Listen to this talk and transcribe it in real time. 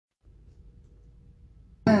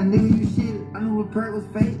nigga, you shit. I knew the perk was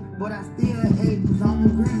fake, but I still ate, cause I'm a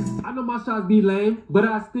green. I know my shots be lame, but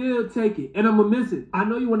I still take it, and I'ma miss it. I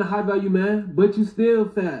know you want a high value man, but you still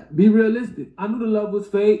fat. Be realistic. I knew the love was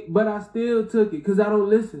fake, but I still took it, cause I don't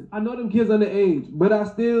listen. I know them kids underage, but I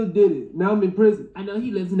still did it. Now I'm in prison. I know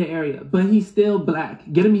he lives in the area, but he's still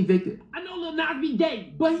black. Get him evicted. I know Lil Nas be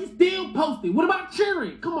gay, but he still posted. What about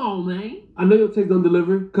cheering? Come on, man. I know your text don't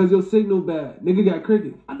deliver, cause your signal bad. Nigga got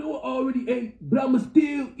cricket. I know I already ate, but I'ma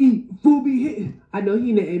still eat. Food be hitting. I know he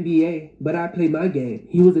in the NBA, but I play my game.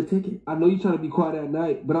 He was a ticket. I know you trying to be quiet at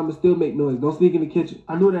night, but I'ma still make noise. Don't sneak in the kitchen.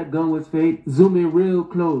 I know that gun was fake. Zoom in real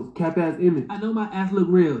close. Cap ass image. I know my ass look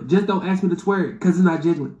real. Just don't ask me to twerk, cause it's not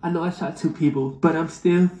jiggling. I know I shot 2 people, but I'm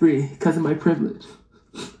still free, cause of my privilege.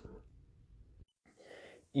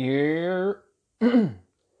 Yeah.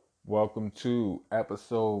 Welcome to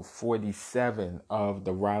episode 47 of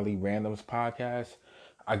the Riley Randoms podcast.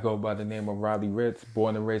 I go by the name of Riley Ritz,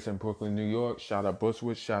 born and raised in Brooklyn, New York. Shout out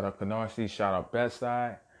Bushwick, shout out Canarsie, shout out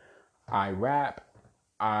Bedside. I rap.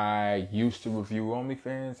 I used to review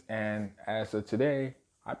OnlyFans, and as of today,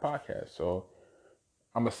 I podcast. So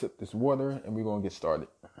I'm going to sip this water, and we're going to get started.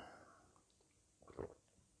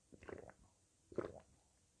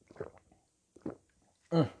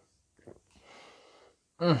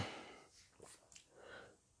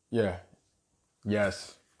 Yeah.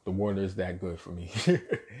 Yes, the water is that good for me.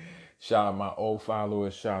 Shout out my old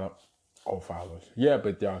followers. Shout out old followers. Yeah,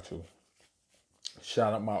 but y'all too.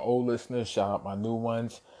 Shout out my old listeners. Shout out my new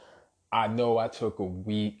ones. I know I took a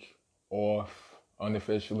week off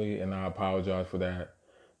unofficially, and I apologize for that.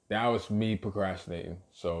 That was me procrastinating,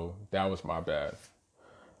 so that was my bad.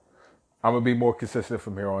 I'm going to be more consistent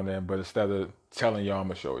from here on in, but instead of telling y'all, I'm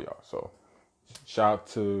going to show y'all. So shout out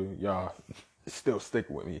to y'all still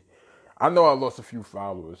sticking with me. I know I lost a few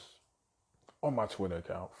followers on my Twitter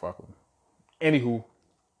account. Fuck them. Anywho,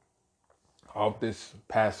 I hope this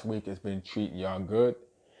past week has been treating y'all good.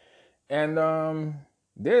 And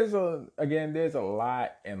there's a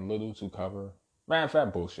lot and little to cover. Matter of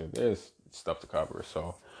fact, bullshit. There's stuff to cover.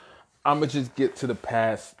 So I'ma just get to the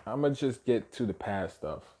past.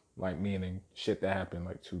 Stuff. Like meaning shit that happened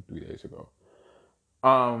like 2-3 days ago.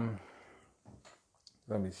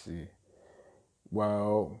 Let me see.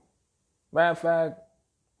 Well, matter of fact,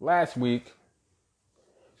 last week,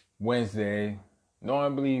 Wednesday,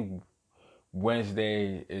 normally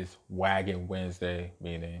Wednesday is Wagging Wednesday,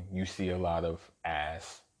 meaning you see a lot of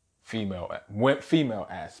ass, female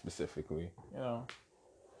ass specifically,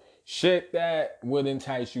 shit that would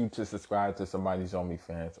entice you to subscribe to somebody's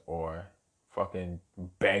OnlyFans or fucking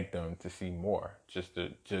beg them to see more, just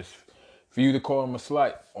for you to call them a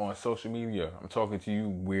slut on social media. I'm talking to you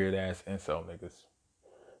weird ass incel niggas.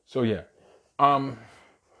 So yeah,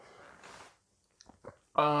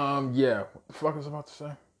 yeah, what the fuck was I about to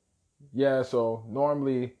say? Yeah, so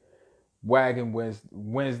normally Wagon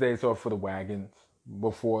Wednesdays are for the wagons.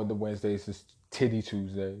 Before the Wednesdays is Titty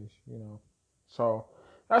Tuesdays, So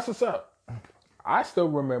that's what's up. I still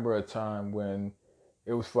remember a time when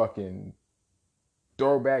it was fucking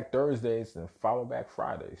Throwback Thursdays and Follow Back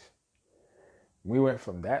Fridays. We went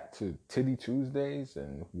from that to Titty Tuesdays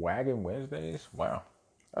and Wagon Wednesdays. Wow,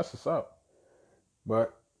 that's what's up.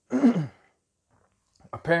 But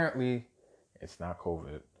apparently, it's not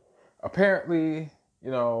COVID. Apparently,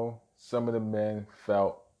 some of the men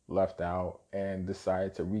felt left out and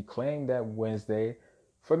decided to reclaim that Wednesday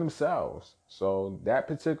for themselves. So that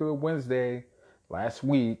particular Wednesday last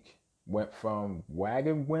week went from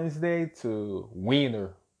Wagon Wednesday to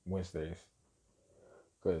Wiener Wednesdays.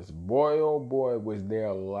 Because boy, oh boy, was there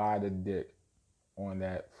a lot of dick on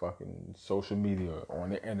that fucking social media, on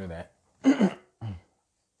the internet.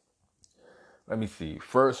 Let me see.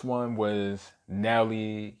 First one was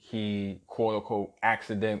Nelly. He, quote unquote,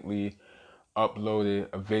 accidentally uploaded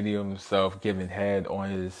a video of himself giving head on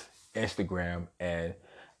his Instagram, and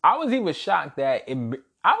I was even shocked that it made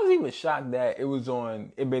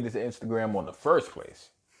his Instagram on the first place.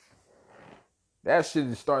 That shit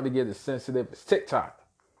is starting to get as sensitive as TikTok.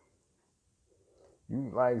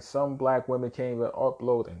 Like some black women can't even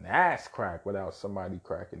upload an ass crack without somebody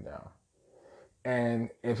cracking down. And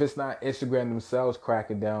if it's not Instagram themselves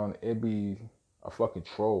cracking down, it'd be a fucking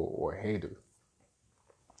troll or a hater.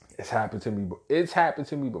 It's happened to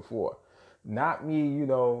me before. Not me,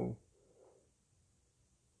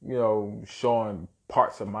 showing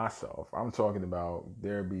parts of myself. I'm talking about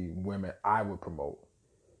there'd be women I would promote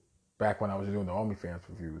back when I was doing the OnlyFans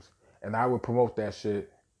reviews. And I would promote that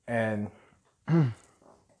shit. And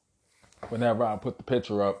whenever I put the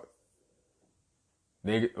picture up,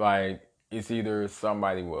 it's either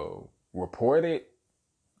somebody will report it.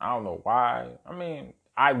 I don't know why. I mean,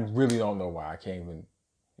 I really don't know why. I can't even,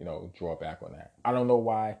 draw back on that. I don't know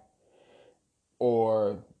why.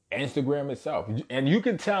 Or Instagram itself. And you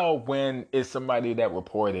can tell when it's somebody that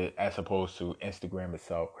reported as opposed to Instagram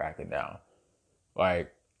itself cracking down.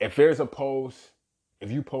 Like, if there's a post, if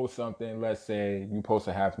you post something, let's say you post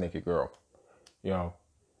a half naked girl,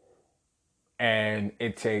 and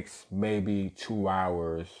it takes maybe 2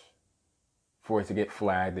 hours for it to get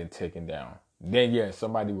flagged and taken down. Then, yeah,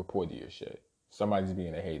 somebody reported your shit. Somebody's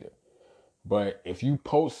being a hater. But if you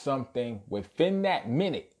post something within that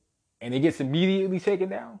minute and it gets immediately taken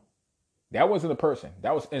down, that wasn't a person.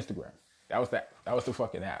 That was Instagram. That was the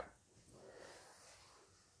fucking app.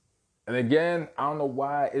 And again, I don't know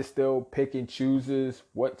why it still pick and chooses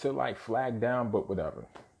what to like flag down, but whatever.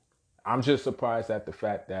 I'm just surprised at the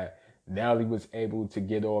fact that Nelly was able to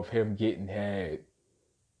get off him getting head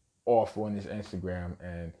off on his Instagram.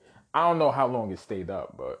 And I don't know how long it stayed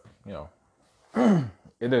up, but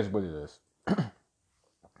it is what it is.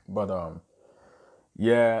 But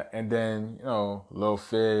yeah, and then Lil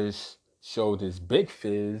Fizz showed his big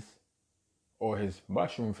fizz or his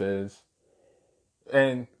mushroom fizz.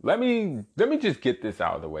 And let me just get this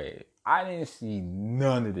out of the way. I didn't see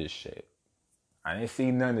none of this shit.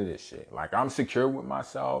 Like, I'm secure with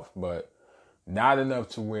myself, but not enough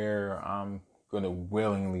to where I'm gonna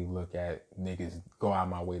willingly look at niggas, go out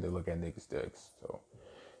my way to look at niggas' dicks. So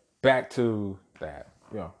back to that.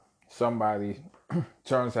 Somebody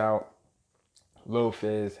turns out Lil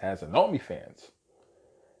Fizz has an OnlyFans.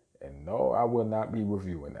 And no, I will not be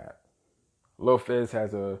reviewing that. Lil Fizz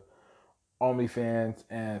has a OnlyFans,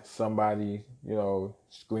 and somebody,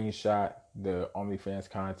 screenshot the OnlyFans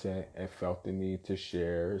content and felt the need to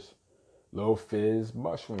share Lil Fizz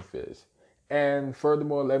mushroom fizz. And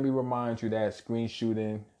furthermore, let me remind you that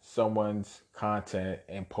screenshooting someone's content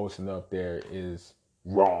and posting up there is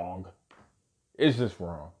wrong. It's just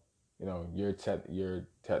wrong. You're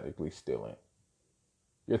technically stealing.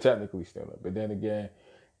 But then again,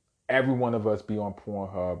 every one of us be on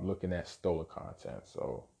Pornhub looking at stolen content.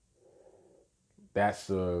 So that's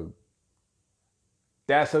a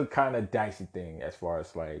kind of dicey thing as far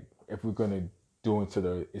as like if we're gonna do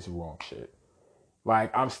it's wrong shit.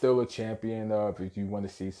 Like, I'm still a champion of, if you want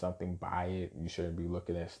to see something, buy it. You shouldn't be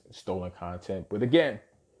looking at stolen content. But again,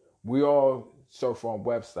 we all surf on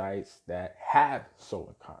websites that have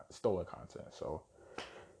stolen content. So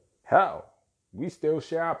hell, we still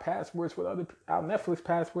share our passwords with our Netflix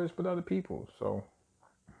passwords with other people. So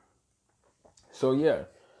yeah.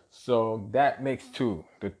 So that makes two.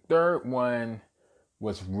 The third one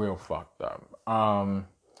was real fucked up.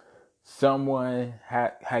 Someone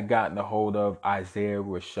had gotten a hold of Isaiah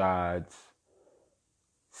Rashad's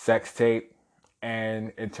sex tape,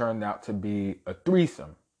 and it turned out to be a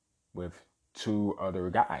threesome with 2 other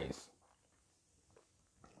guys.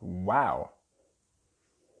 Wow.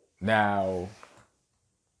 Now,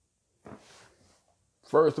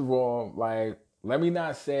 first of all, like, let me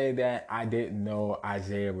not say that I didn't know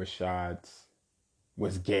Isaiah Rashad's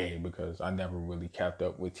was gay, because I never really kept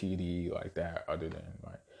up with TDE like that, other than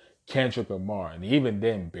like Kendrick Lamar, and even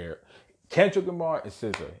then, Kendrick Lamar and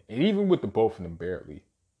SZA, and even with the both of them, barely,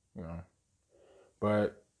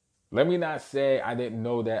 But let me not say I didn't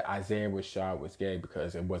know that Isaiah Rashad was gay,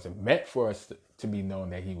 because it wasn't meant for us to be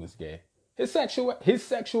known that he was gay. His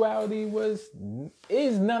sexuality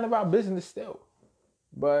is none of our business still.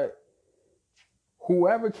 But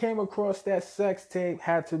whoever came across that sex tape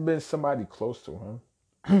had to have been somebody close to him.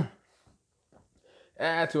 It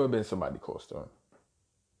had to have been somebody close to him.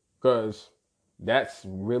 Because that's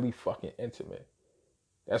really fucking intimate.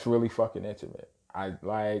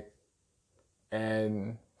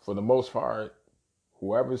 And for the most part,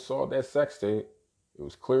 whoever saw that sex tape, it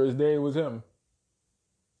was clear as day it was him.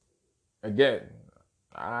 Again,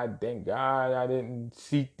 I thank God I didn't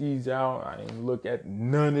seek these out. I didn't look at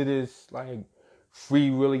none of this like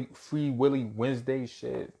Free Willy Wednesday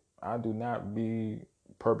shit. I do not be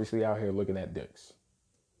purposely out here looking at dicks.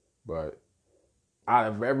 But out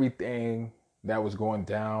of everything that was going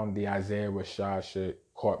down, the Isaiah Rashad shit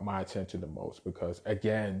caught my attention the most, because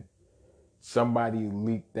again, somebody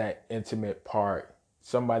leaked that intimate part.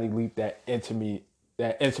 Somebody leaked that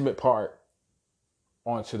intimate part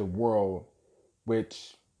onto the world,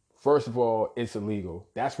 which, first of all, it's illegal.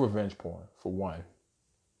 That's revenge porn, for one.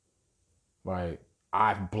 Like,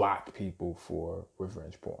 I've blocked people for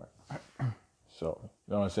revenge porn. So,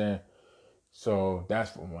 you know what I'm saying? So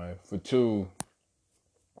that's for one. For two,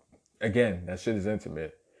 again, that shit is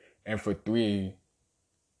intimate. And for three,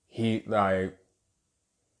 that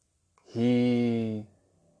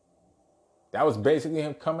was basically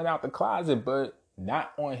him coming out the closet, but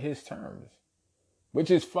not on his terms.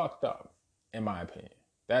 which is fucked up, in my opinion.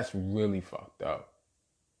 That's really fucked up.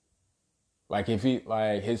 Like, if he,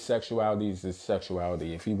 like, his sexuality is his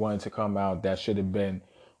sexuality. If he wanted to come out, that should have been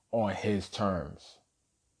on his terms.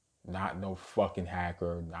 Not no fucking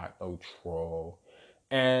hacker, not no troll.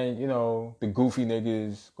 And, you know, the goofy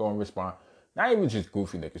niggas gonna respond. Not even just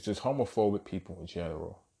goofy niggas, just homophobic people in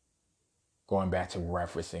general. Going back to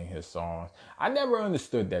referencing his songs. I never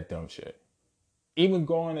understood that dumb shit. Even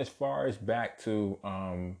going as far as back to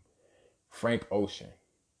Frank Ocean.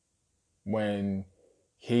 When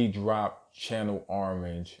he dropped Channel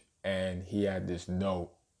Orange and he had this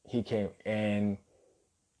note. He came and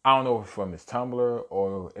I don't know if it was from his Tumblr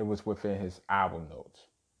or it was within his album notes.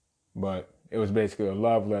 But it was basically a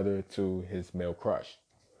love letter to his male crush.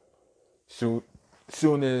 Soon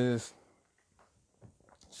as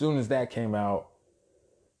that came out,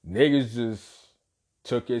 niggas just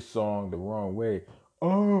took his song the wrong way.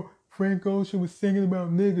 Oh, Frank Ocean was singing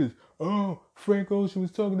about niggas. Oh, Frank Ocean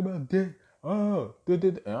was talking about dick. Oh,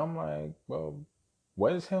 and I'm like, well,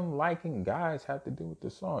 what does him liking guys have to do with the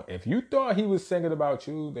song? If you thought he was singing about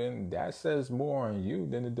you, then that says more on you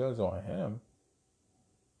than it does on him.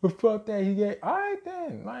 But fuck that, he get, alright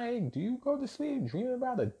then, like, do you go to sleep dreaming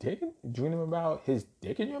about dreaming about his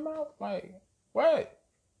dick in your mouth? Like, what?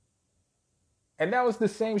 And that was the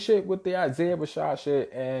same shit with the Isaiah Rashad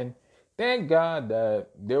shit, and thank God that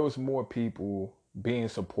there was more people being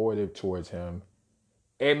supportive towards him.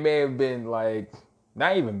 It may have been like,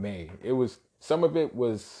 not even me, it was, some of it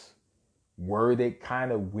was worded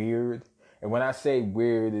kind of weird. And when I say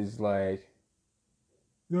weird, it's like,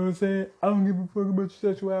 you know what I'm saying? I don't give a fuck about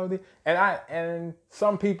your sexuality. And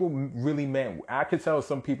some people really meant, I could tell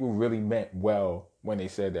some people really meant well when they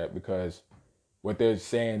said that, because what they're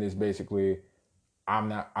saying is basically,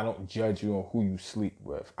 I don't judge you on who you sleep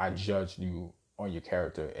with. I judge you on your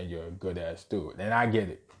character and you're a good ass dude. And I get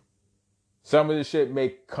it. Some of the shit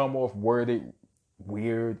may come off worded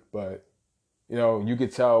weird, but you know, you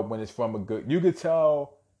could tell when it's from you could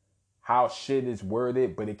tell how shit is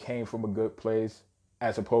worded, but it came from a good place,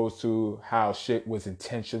 as opposed to how shit was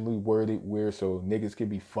intentionally worded weird so niggas could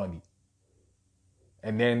be funny.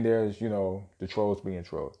 And then there's, you know, the trolls being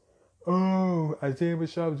trolls. Oh, Isaiah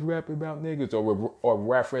Rashad was rapping about niggas, or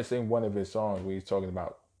referencing one of his songs where he's talking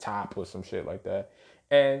about top or some shit like that.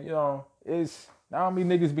 And, you know, it's not only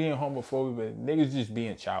niggas being homophobic, but niggas just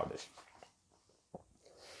being childish.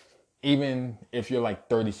 Even if you're like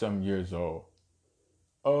 30-something years old.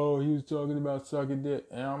 Oh, he was talking about sucking dick.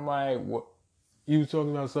 And I'm like, what? He was talking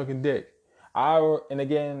about sucking dick. And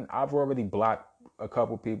again, I've already blocked a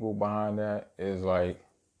couple people behind that. It's like,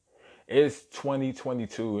 it's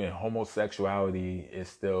 2022 and homosexuality is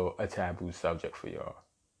still a taboo subject for y'all.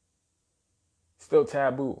 Still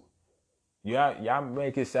taboo. Y'all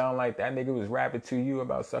make it sound like that nigga was rapping to you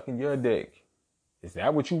about sucking your dick. Is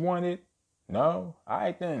that what you wanted? No?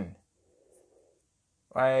 Alright then.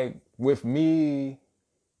 Like, with me,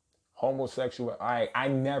 homosexual, I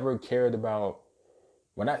never cared about,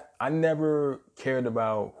 I never cared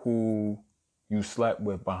about who you slept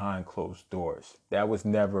with behind closed doors. That was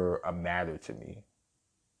never a matter to me.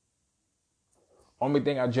 Only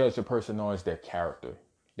thing I judge a person on is their character,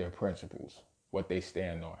 their principles, what they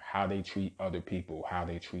stand on, how they treat other people, how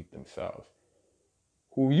they treat themselves.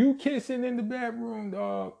 Who you kissing in the bedroom,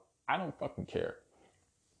 dog? I don't fucking care.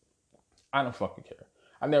 I don't fucking care.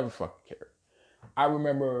 I never fucking cared. I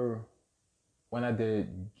remember when I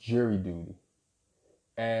did jury duty,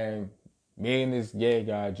 and me and this gay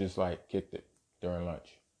guy just like kicked it during lunch.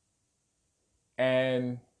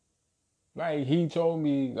 And like, he told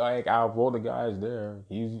me, like, out of all the guys there,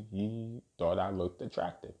 he thought I looked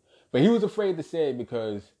attractive. But he was afraid to say it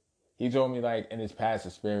because he told me, like, in his past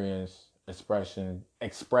experience, expressing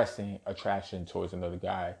attraction towards another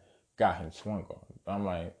guy got him swung on. I'm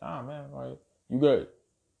like, nah, man, like, you good.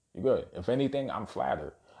 You good. If anything, I'm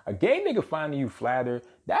flattered. A gay nigga finding you flattered,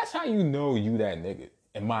 that's how you know you that nigga,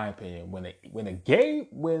 in my opinion. When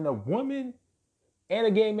a woman and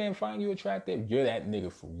a gay man find you attractive, you're that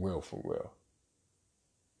nigga for real, for real.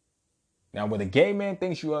 Now, when a gay man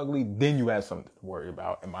thinks you ugly, then you have something to worry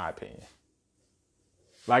about, in my opinion.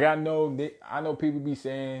 Like, I know people be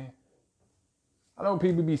saying,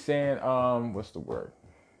 what's the word?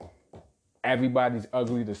 Everybody's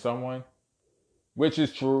ugly to someone, which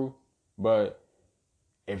is true, but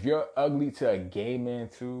if you're ugly to a gay man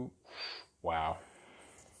too, wow.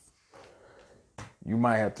 You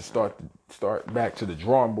might have to start back to the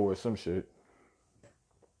drawing board or some shit.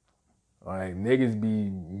 Like, niggas be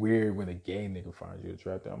weird when a gay nigga finds you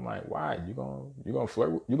attractive. I'm like, why? You gonna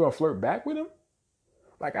flirt? You gonna flirt back with him?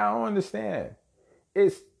 Like, I don't understand.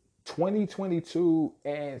 It's 2022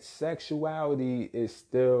 and sexuality is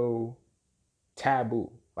still taboo.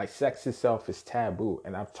 Like sex itself is taboo.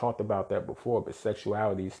 And I've talked about that before, but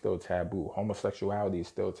sexuality is still taboo. Homosexuality is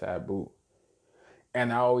still taboo.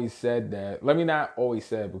 And I always said that, let me not always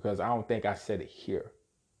say it because I don't think I said it here.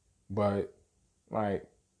 But like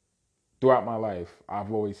throughout my life,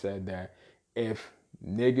 I've always said that if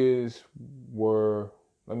niggas were,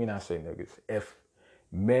 let me not say niggas, if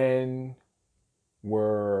men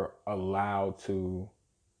were allowed to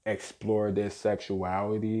explore their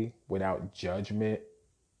sexuality without judgment,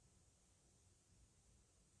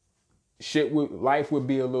 life would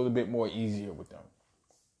be a little bit more easier with them.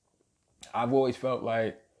 I've always felt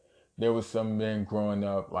like there was some men growing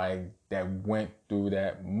up like that went through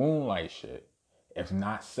that moonlight shit, if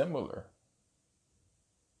not similar.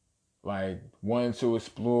 Like wanting to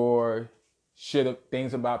explore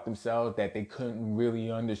things about themselves that they couldn't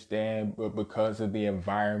really understand, but because of the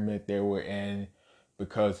environment they were in,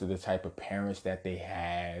 because of the type of parents that they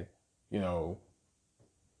had, you know,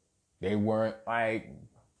 they weren't like,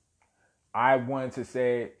 I wanted to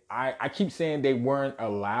say, I keep saying they weren't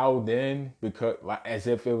allowed in because like as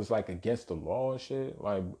if it was like against the law and shit.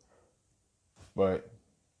 Like, but,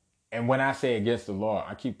 and when I say against the law,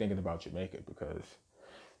 I keep thinking about Jamaica because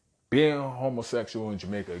being homosexual in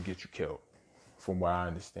Jamaica gets you killed, from what I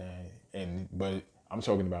understand. But I'm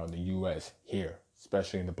talking about in the U.S. here,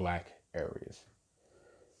 especially in the black areas.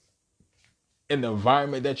 In the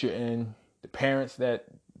environment that you're in, the parents that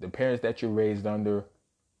you're raised under,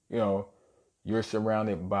 you know, you're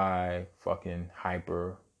surrounded by fucking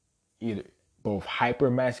both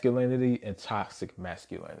hyper masculinity and toxic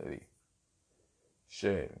masculinity.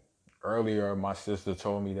 Shit. Earlier, my sister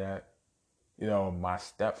told me that, you know, my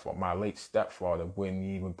late stepfather wouldn't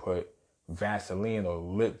even put Vaseline or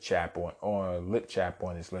lip chap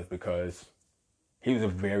on his lips because he was a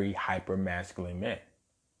very hyper masculine man.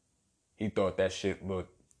 He thought that shit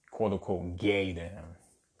looked quote unquote gay to him.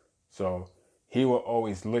 So he would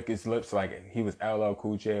always lick his lips like he was LL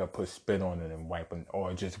Cool J or put spit on it and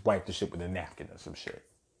or just wipe the shit with a napkin or some shit.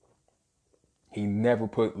 He never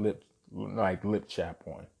put lip chap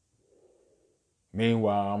on.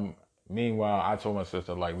 Meanwhile, I told my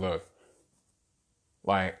sister, like, look,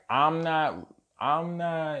 like, I'm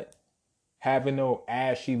not having no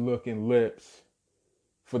ashy looking lips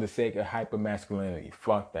for the sake of hypermasculinity.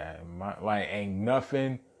 Fuck that. Ain't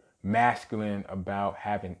nothing masculine about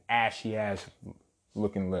having ashy ass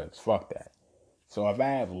looking lips. Fuck that. So if I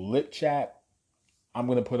have lip chap, I'm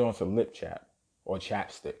gonna put on some lip chap or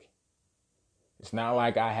chapstick. It's not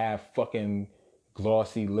like I have fucking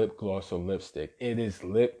glossy lip gloss or lipstick. It is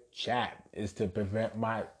lip chap. It's to prevent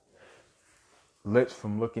my lips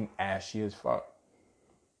from looking ashy as fuck.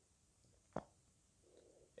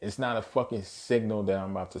 It's not a fucking signal that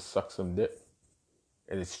I'm about to suck some dick.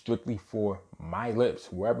 It is strictly for my lips.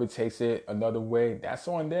 Whoever takes it another way, that's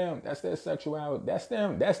on them. That's their sexuality. That's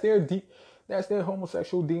them. That's their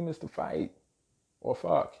homosexual demons to fight or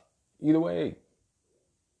fuck. Either way.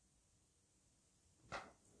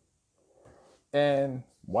 And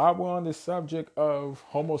while we're on the subject of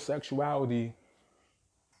homosexuality,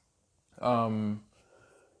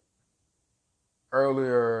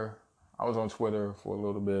 earlier I was on Twitter for a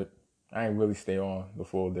little bit. I didn't really stay on the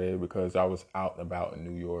full day because I was out and about in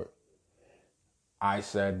New York. I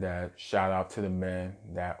said that shout out to the men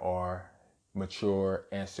that are mature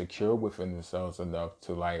and secure within themselves enough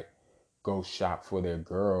to like go shop for their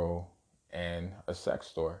girl in a sex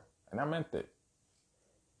store. And I meant it.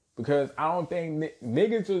 Because I don't think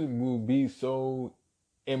niggas will be so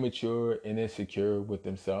immature and insecure with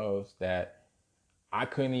themselves that I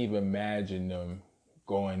couldn't even imagine them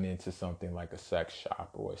going into something like a sex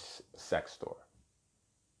shop or a sex store.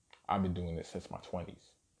 I've been doing this since my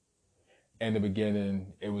 20s. In the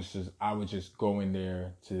beginning, I would just go in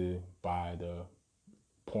there to buy the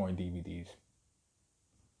porn DVDs.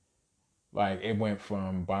 Like, it went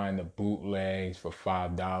from buying the bootlegs for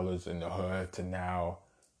 $5 in the hood to now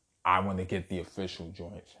I want to get the official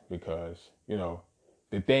joints because, you know,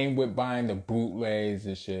 the thing with buying the bootlegs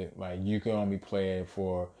and shit, like you can only play it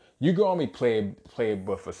for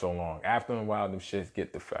so long. After a while, them shits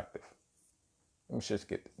get defective.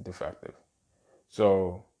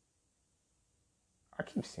 So I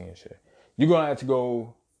keep seeing shit. You're going to have to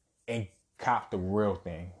go and cop the real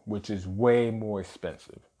thing, which is way more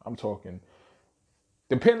expensive. I'm talking,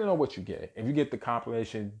 depending on what you get. If you get the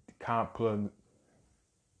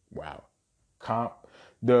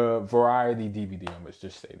the variety DVD, let's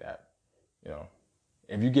just say that. You know,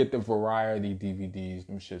 if you get the variety DVDs,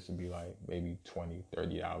 them shits would be like maybe $20,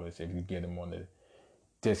 $30 if you get them on the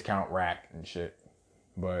discount rack and shit.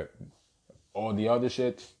 But all the other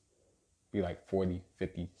shits be like $40,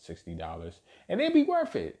 $50, $60. And they'd be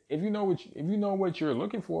worth it if you know what you're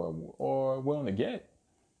looking for or willing to get,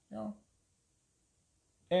 you know.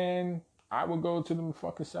 And I would go to them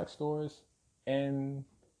fucking sex stores in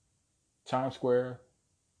Times Square,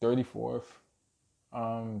 34th,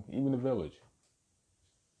 even the Village.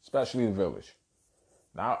 Especially the Village.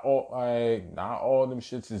 Not all them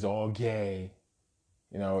shits is all gay.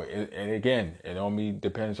 You know, and again, it only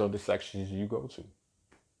depends on the sections you go to. You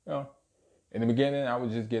know, in the beginning, I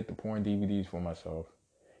would just get the porn DVDs for myself,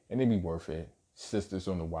 and it'd be worth it. Sisters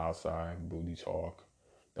on the Wild Side, Booty Talk,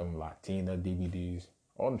 them Latina DVDs,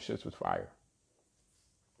 all them shits was fire.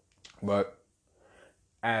 But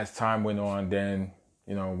as time went on, then,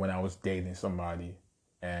 you know, when I was dating somebody,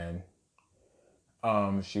 and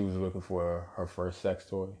she was looking for her first sex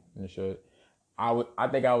toy and shit, I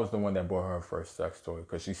think I was the one that bought her first sex toy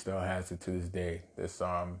because she still has it to this day. This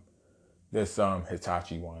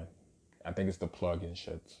Hitachi one. I think it's the plug-in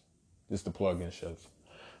shits. It's the plug-in shits.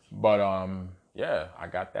 But yeah, I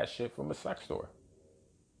got that shit from a sex store.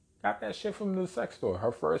 Got that shit from the sex store.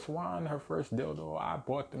 Her first wand, her first dildo, I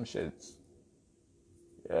bought them shits.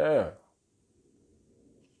 Yeah.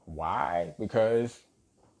 Why? Because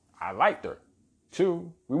I liked her.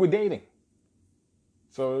 2, we were dating.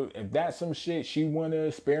 So if that's some shit she want to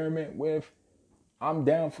experiment with, I'm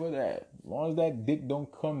down for that. As long as that dick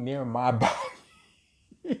don't come near my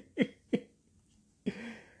body.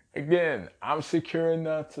 Again, I'm secure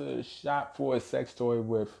enough to shop for a sex toy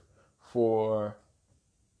for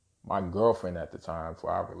my girlfriend at the time,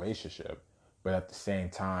 for our relationship. But at the same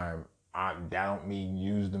time, that don't mean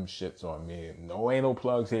use them shits on me. No anal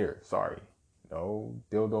plugs here. Sorry. No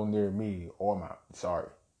dildo near me or my... Sorry.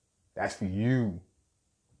 That's for you.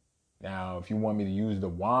 Now, if you want me to use the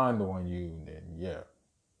wand on you, then yeah,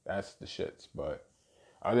 that's the shits. But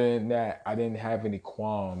other than that, I didn't have any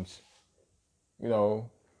qualms, you know,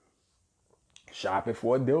 shopping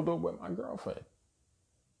for a dildo with my girlfriend.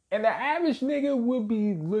 And the average nigga would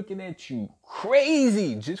be looking at you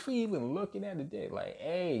crazy just for even looking at the dick. Like,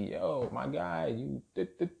 hey, yo, my guy, you...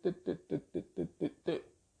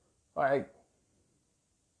 Like...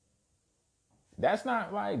 That's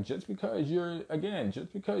not like just because you're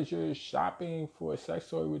shopping for a sex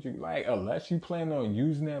toy with you, like, unless you plan on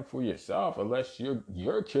using them for yourself, unless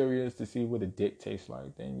you're curious to see what a dick tastes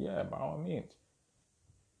like, then yeah, by all means.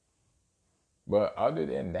 But other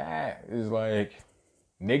than that, it's like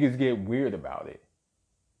niggas get weird about it.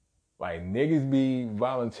 Like niggas be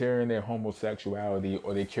volunteering their homosexuality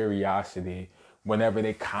or their curiosity whenever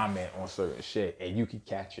they comment on certain shit, and you can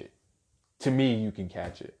catch it. To me, you can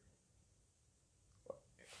catch it.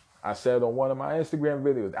 I said on one of my Instagram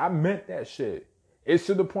videos, I meant that shit. It's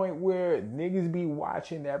to the point where niggas be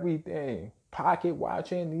watching everything. Pocket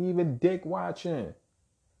watching, even dick watching.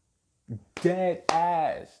 Dead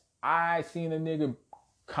ass. I seen a nigga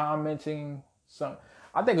commenting some...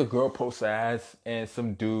 I think a girl posted ass and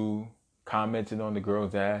some dude commented on the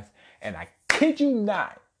girl's ass. And I kid you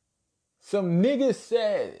not, some nigga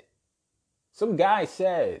said, some guy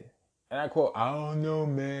said, and I quote, I don't know,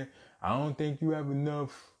 man. I don't think you have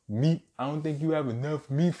enough meat. I don't think you have enough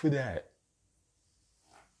meat for that.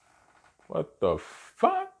 What the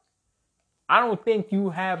fuck? I don't think you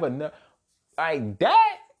have enough. Like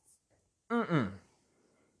that?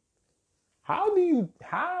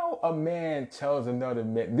 How a man tells another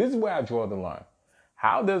man, this is where I draw the line.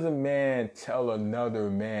 How does a man tell another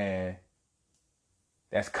man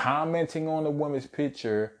that's commenting on a woman's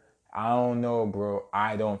picture, I don't know, bro,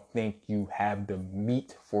 I don't think you have the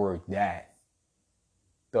meat for that?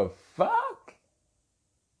 The fuck?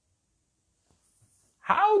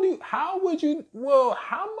 How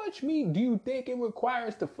much meat do you think it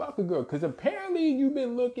requires to fuck a girl? Because apparently you've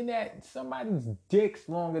been looking at somebody's dicks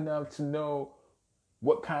long enough to know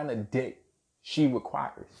what kind of dick she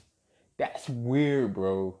requires. That's weird,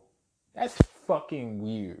 bro. That's fucking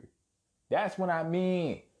weird. That's what I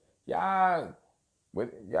mean. Y'all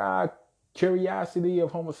curiosity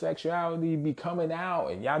of homosexuality be coming out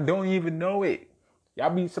and y'all don't even know it. Y'all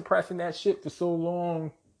be suppressing that shit for so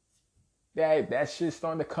long that shit's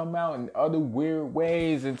starting to come out in other weird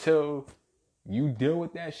ways until you deal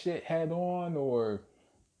with that shit head on, or,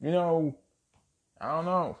 you know, I don't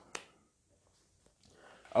know.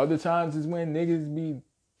 Other times is when niggas be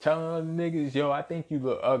telling other niggas, yo, I think you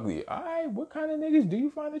look ugly. All right, what kind of niggas do you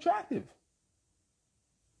find attractive?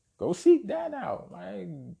 Go seek that out. Like,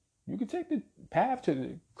 you can take the path to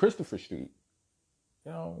the Christopher Street.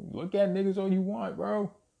 You know, look at niggas all you want, bro.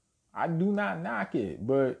 I do not knock it,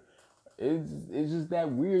 but it's just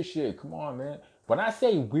that weird shit. Come on, man. when I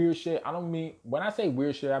say weird shit, I don't mean, when I say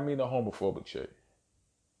weird shit, I mean the homophobic shit.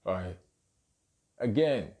 All right.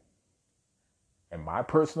 Again, in my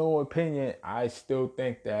personal opinion, I still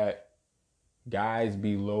think that guys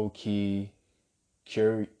be low-key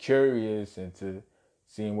curious into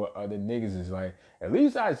seeing what other niggas is like. At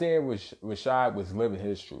least Isaiah Rashad was living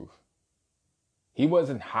his truth. He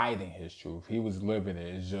wasn't hiding his truth. He was living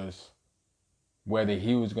it. It's just whether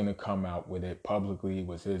he was going to come out with it publicly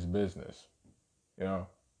was his business. You know?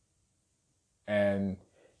 And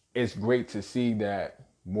it's great to see that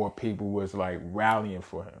more people was like rallying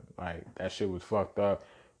for him. Like, that shit was fucked up.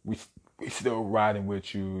 We still riding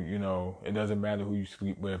with you, you know. It doesn't matter who you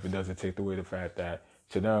sleep with. It doesn't take away the fact that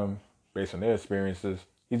to them, based on their experiences,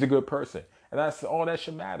 he's a good person. And that's all that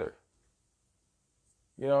should matter.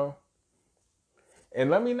 You know?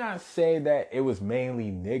 And let me not say that it was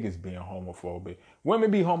mainly niggas being homophobic.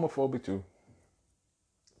 Women be homophobic too.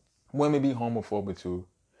 Women be homophobic too.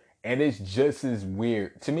 And it's just as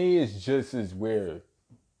weird. To me, it's just as weird.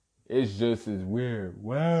 It's just as weird.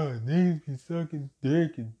 Wow, niggas be sucking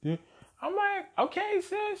dick and dick. I'm like, okay,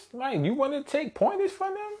 sis. Like, you want to take pointers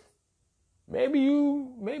from them? Maybe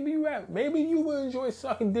you would enjoy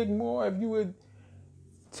sucking dick more if you would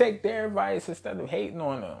take their advice instead of hating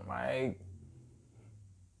on them. Like,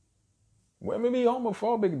 women be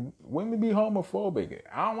homophobic. Women be homophobic.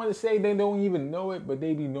 I don't want to say they don't even know it, but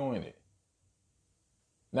they be doing it.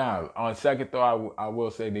 Now, on second thought, I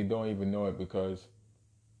will say they don't even know it because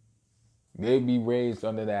they be raised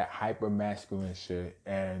under that hyper masculine shit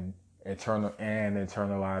and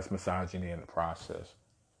internalized misogyny in the process.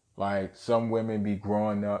 Like, some women be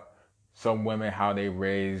growing up, some women how they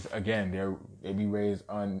raised, again, they be raised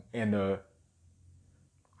in the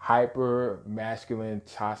hyper masculine,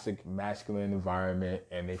 toxic masculine environment,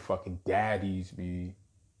 and they fucking daddies be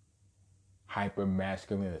hyper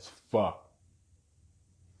masculine as fuck.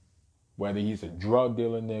 Whether he's a drug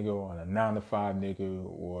dealer nigga or a 9-to-5 nigga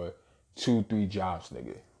or 2-3 jobs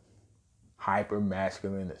nigga. Hyper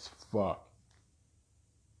masculine as fuck.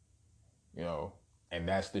 You know, and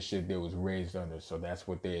that's the shit they was raised under. So that's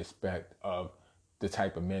what they expect of the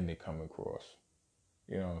type of men they come across.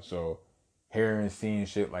 You know, so hearing and seeing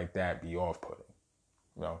shit like that be off-putting.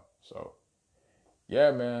 You know, so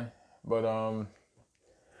yeah, man. But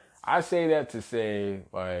I say that to say,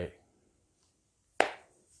 like,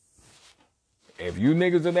 if you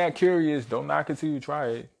niggas are that curious, don't knock it till you try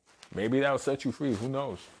it. Maybe that'll set you free. Who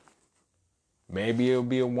knows? Maybe it'll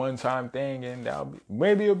be a one-time thing, and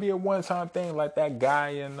maybe it'll be a one-time thing like that guy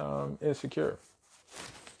in Insecure.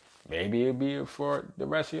 Maybe it'll be for the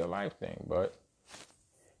rest of your life thing. But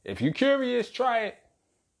if you're curious, try it.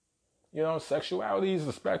 You know, sexuality is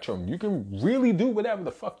a spectrum. You can really do whatever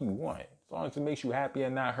the fuck you want, as long as it makes you happy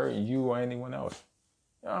and not hurting you or anyone else.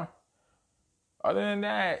 You know? Other than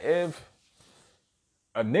that, if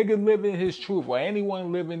a nigga living his truth or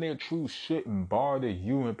anyone living their truth shouldn't bother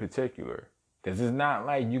you in particular. Because it's not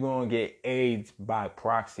like you're going to get AIDS by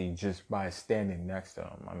proxy just by standing next to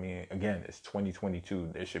them. I mean, again, it's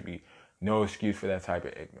 2022. There should be no excuse for that type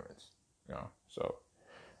of ignorance. You know, so,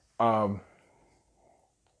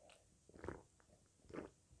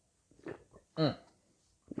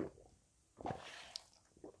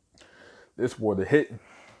 this water hit.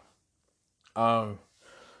 Let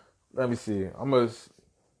me see. I'm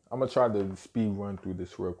gonna try to speed run through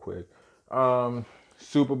this real quick.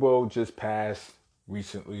 Super Bowl just passed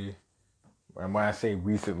recently. And when I say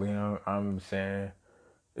recently, I'm saying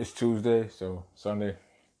it's Tuesday, so Sunday.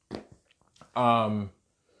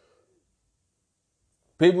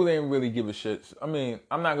 People didn't really give a shit. I mean,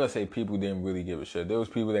 I'm not gonna say people didn't really give a shit. There was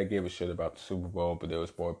people that gave a shit about the Super Bowl, but there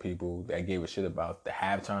was more people that gave a shit about the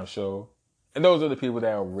halftime show. And those are the people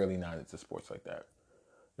that are really not into sports like that.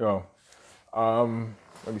 You know,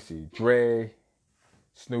 let me see. Dre,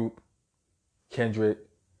 Snoop, Kendrick,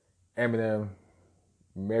 Eminem,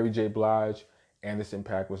 Mary J. Blige, Anderson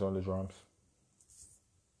 .Paak was on the drums.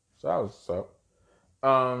 So that was what's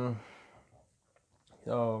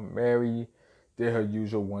up. Mary did her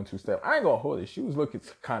usual 1-2 step. I ain't gonna hold it. She was looking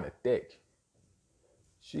kind of thick.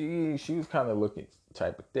 She was kind of looking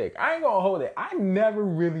type of thick. I ain't gonna hold it. I never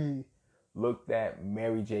really looked at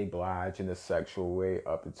Mary J. Blige in a sexual way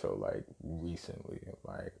up until like recently.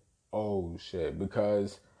 Like, oh shit,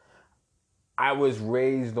 because I was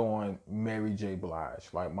raised on Mary J. Blige.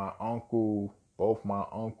 Like, both my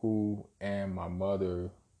uncle and my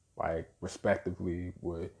mother, like, respectively,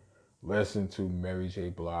 would listen to Mary J.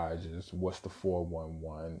 Blige's What's the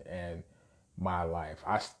 411 and My Life.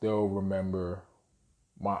 I still remember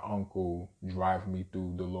my uncle driving me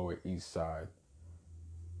through the Lower East Side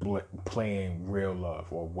playing Real Love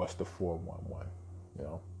or What's the 411, you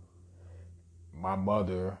know. My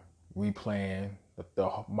mother replaying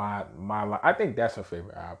my life. I think that's her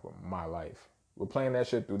favorite album, My Life. We're playing that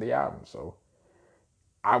shit through the album. So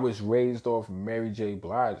I was raised off Mary J.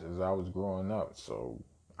 Blige as I was growing up. So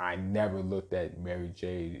I never looked at Mary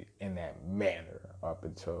J. in that manner up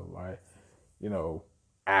until, like, you know,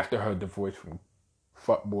 after her divorce from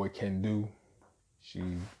Fuckboy Can Do, she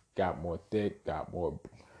got more thick, got more,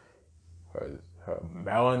 her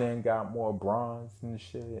melanin got more bronze and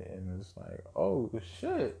shit. And it's like, oh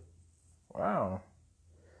shit, wow.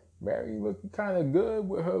 Mary looking kind of good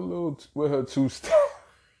with her two-step.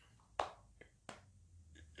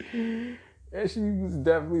 And she was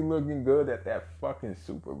definitely looking good at that fucking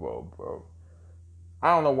Super Bowl, bro.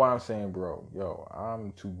 I don't know why I'm saying bro. Yo,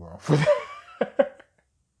 I'm too grown for that.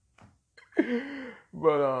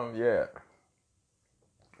 But, yeah.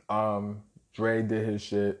 Dre did his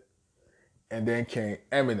shit. And then came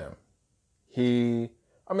Eminem.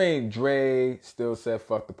 Dre still said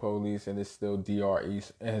fuck the police, and it's still DRE,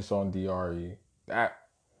 and it's on DRE. That,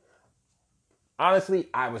 honestly,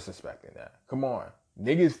 I was suspecting that. Come on.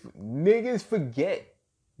 Niggas forget.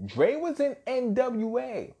 Dre was in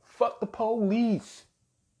NWA. Fuck the police.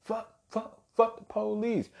 Fuck the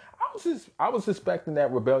police. I was suspecting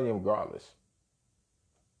that rebellion regardless.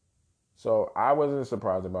 So I wasn't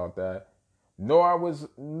surprised about that.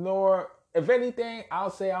 Nor if anything, I'll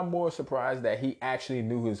say I'm more surprised that he actually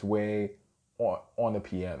knew his way on the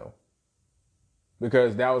piano.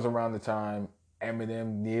 Because that was around the time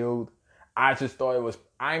Eminem kneeled. I just thought it was,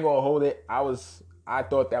 I ain't gonna hold it. I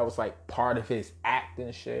thought that was like part of his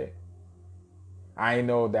acting shit. I ain't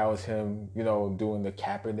know that was him, you know, doing the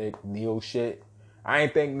Kaepernick kneel shit. I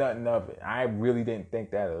ain't think nothing of it. I really didn't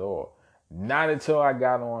think that at all. Not until I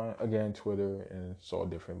got on, again, Twitter and saw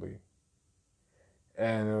differently.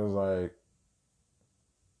 And it was like,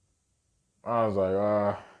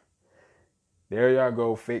 there y'all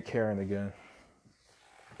go, fake caring again.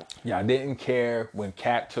 Y'all didn't care when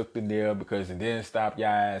Cap took the kneel because it didn't stop y'all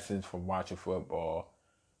asses from watching football.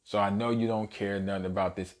 So I know you don't care nothing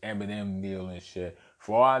about this Eminem kneel and shit.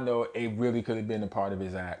 For all I know, it really could have been a part of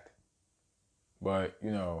his act. But, you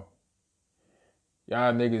know,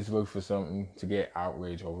 y'all niggas look for something to get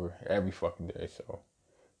outraged over every fucking day. So,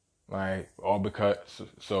 like,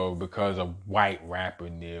 because a white rapper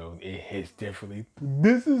kneeled, it hits differently.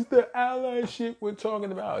 This is the ally shit we're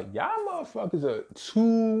talking about. Y'all motherfuckers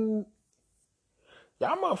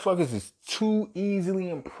is too easily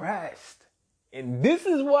impressed. And this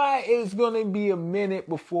is why it's going to be a minute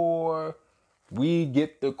before we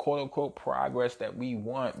get the quote-unquote progress that we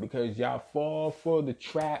want. Because y'all fall for the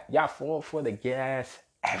trap. Y'all fall for the gas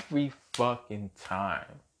every fucking time.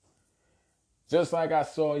 Just like I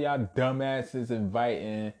saw y'all dumbasses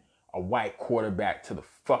inviting a white quarterback to the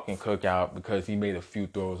fucking cookout because he made a few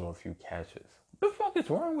throws or a few catches. What the fuck is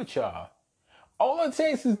wrong with y'all? All it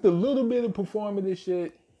takes is the little bit of performative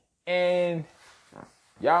shit, and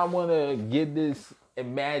y'all want to get this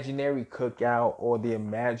imaginary cookout or the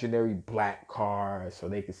imaginary black car so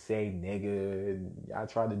they can say nigga. Y'all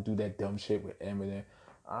try to do that dumb shit with Eminem.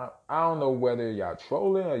 I don't know whether y'all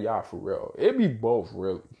trolling or y'all for real. It be both,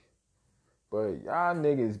 really. But y'all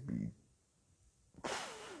niggas be...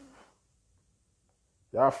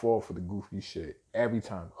 Y'all fall for the goofy shit every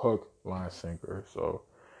time. Hook, line, sinker. So,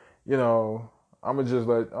 you know, I'ma just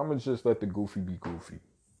let the goofy be goofy.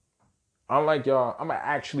 Unlike y'all, I'ma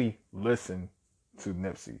actually listen to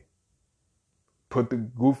Nipsey. Put the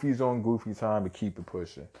goofies on goofy time and keep it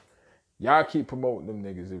pushing. Y'all keep promoting them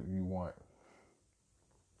niggas if you want.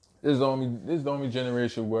 This is the only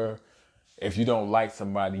generation where if you don't like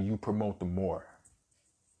somebody, you promote them more.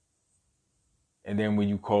 And then when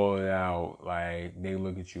you call it out, like, they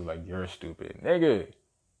look at you like you're stupid. Nigga,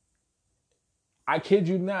 I kid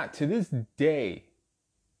you not, to this day,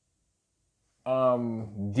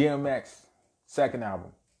 DMX second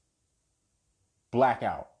album,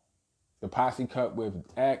 Blackout, the posse cut with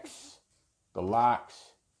X, The Lox,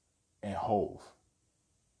 and Hove.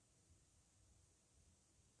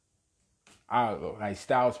 Like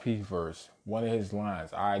Styles P verse, one of his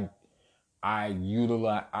lines, I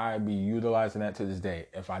be utilizing that to this day.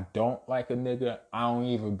 If I don't like a nigga, I don't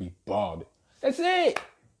even be bothered. That's it.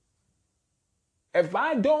 If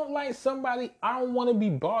I don't like somebody, I don't want to be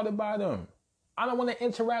bothered by them. I don't want to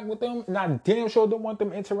interact with them, and I damn sure don't want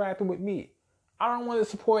them interacting with me. I don't want to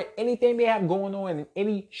support anything they have going on in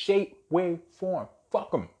any shape, way, form.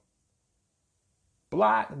 Fuck them.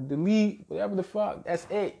 Block, delete, whatever the fuck. That's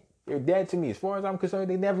it. They're dead to me. As far as I'm concerned,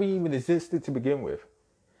 they never even existed to begin with.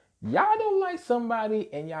 Y'all don't like somebody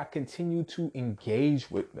and y'all continue to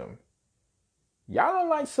engage with them. Y'all don't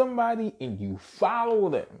like somebody and you follow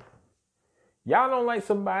them. Y'all don't like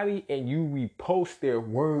somebody and you repost their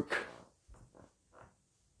work.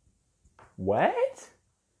 What?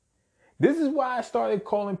 This is why I started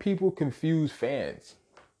calling people confused fans.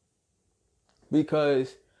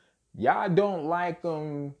 Because y'all don't like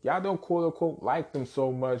them. Y'all don't quote unquote like them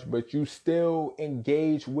so much, but you still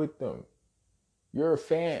engage with them. You're a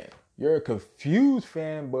fan. You're a confused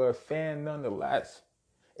fan, but a fan nonetheless.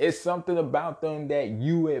 It's something about them that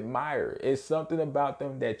you admire. It's something about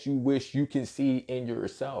them that you wish you can see in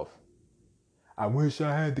yourself. I wish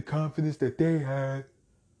I had the confidence that they had.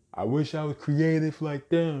 I wish I was creative like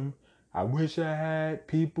them. I wish I had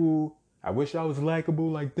people. I wish I was likable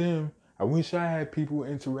like them. I wish I had people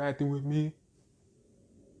interacting with me.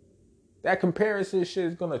 That comparison shit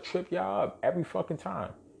is gonna trip y'all up every fucking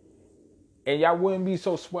time. And y'all wouldn't be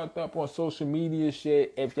so swept up on social media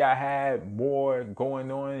shit if y'all had more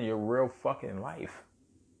going on in your real fucking life.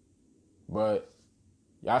 But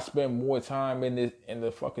y'all spend more time in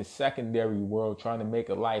the fucking secondary world trying to make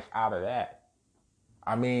a life out of that.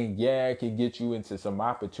 I mean, yeah, it can get you into some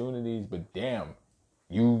opportunities, but damn,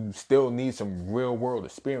 you still need some real world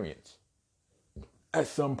experience. At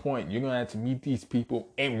some point, you're gonna have to meet these people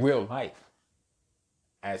in real life.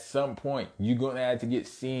 At some point, you're gonna have to get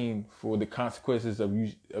seen for the consequences of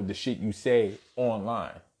the shit you say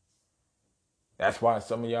online. That's why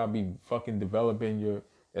some of y'all be fucking developing your.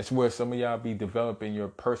 That's where some of y'all be developing your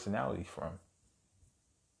personality from.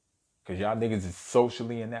 Cause y'all niggas is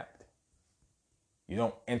socially inept. You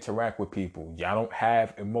don't interact with people. Y'all don't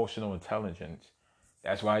have emotional intelligence.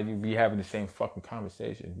 That's why you be having the same fucking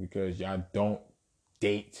conversations, because y'all don't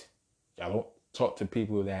date. Y'all don't talk to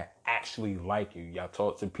people that actually like you. Y'all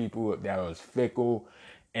talk to people that are as fickle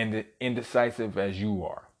and indecisive as you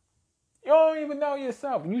are. You don't even know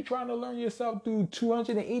yourself. You trying to learn yourself through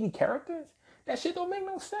 280 characters? That shit don't make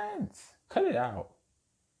no sense. Cut it out.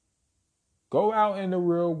 Go out in the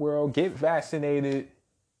real world. Get vaccinated.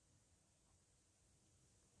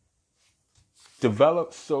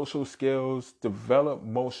 Develop social skills. Develop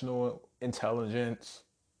emotional intelligence.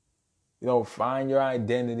 You know, find your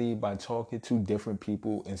identity by talking to different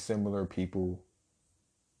people and similar people.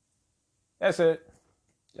 That's it.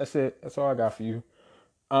 That's it. That's all I got for you.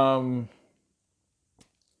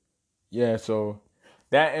 Yeah, so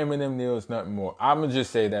that Eminem deal is nothing more. I'm gonna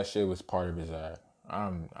just say that shit was part of his act.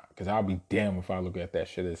 Cause I'll be damned if I look at that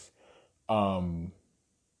shit as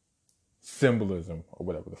symbolism or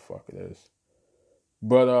whatever the fuck it is.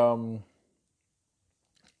 But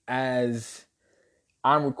as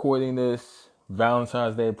I'm recording this,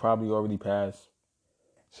 Valentine's Day probably already passed.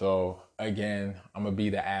 So again, I'm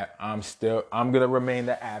gonna remain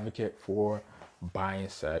the advocate for buying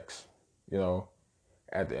sex. You know,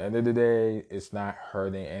 at the end of the day, it's not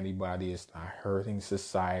hurting anybody. It's not hurting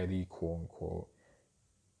society, quote unquote.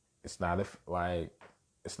 It's not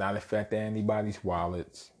affecting anybody's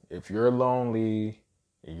wallets. If you're lonely,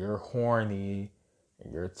 and you're horny,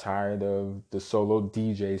 and you're tired of the solo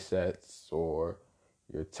DJ sets, or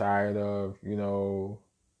you're tired of,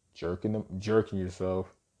 jerking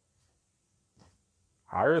yourself,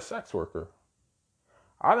 hire a sex worker.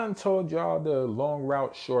 I done told y'all the long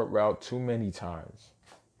route, short route too many times.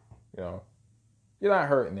 You know, you're not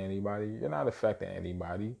hurting anybody. You're not affecting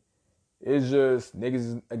anybody. It's just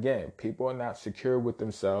niggas, again, people are not secure with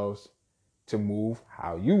themselves to move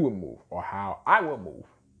how you would move or how I would move.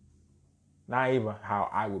 Not even how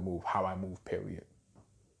I would move, how I move, period.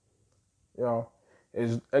 You know,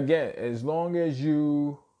 as long as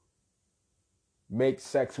you make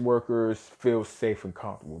sex workers feel safe and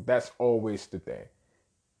comfortable, that's always the thing.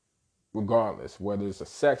 Regardless, whether it's a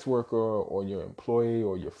sex worker or your employee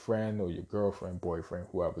or your friend or your girlfriend, boyfriend,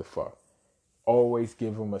 whoever the fuck. Always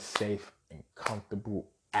give them a safe and comfortable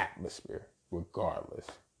atmosphere, regardless.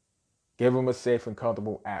 Give them a safe and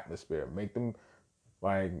comfortable atmosphere. Make them,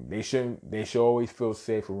 they should always feel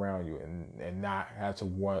safe around you and not have to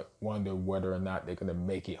wonder whether or not they're going to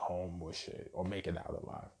make it home or shit, or make it out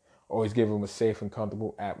alive. Always give them a safe and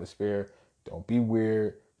comfortable atmosphere. Don't be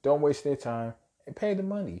weird. Don't waste their time. And pay the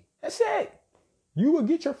money. That's it. You will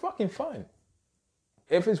get your fucking fun.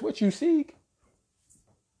 If it's what you seek.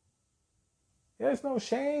 There's no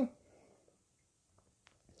shame.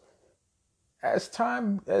 As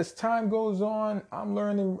time goes on, I'm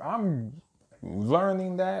learning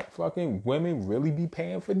that fucking women really be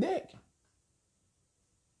paying for dick.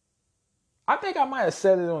 I think I might have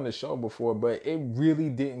said it on the show before, but it really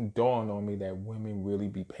didn't dawn on me that women really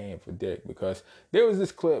be paying for dick, because there was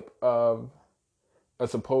this clip of a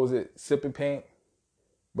supposed sipping paint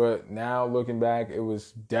But now looking back, it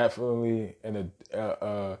was definitely an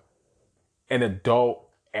adult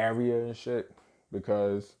area and shit,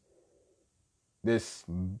 because this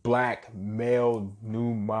black male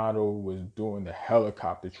new model was doing the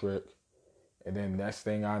helicopter trick. And then next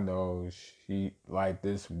thing I know, she, like,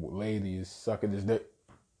 this lady is sucking his dick.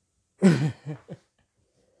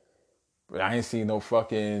 But I ain't seen no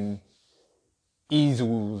fucking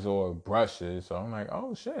easels or brushes. So I'm like,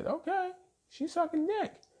 oh shit, okay. She's sucking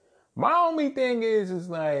dick. My only thing is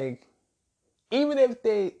like, even if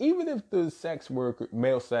the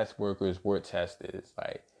male sex workers were tested, it's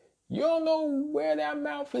like, you don't know where that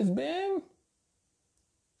mouth has been.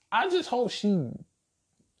 I just hope homie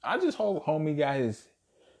got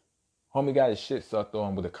his shit sucked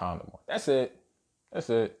on with a condom on. That's it.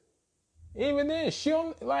 Even then, she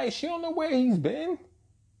don't know where he's been.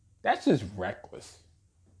 That's just reckless.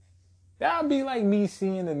 That would be like me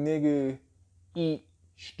seeing a nigga eat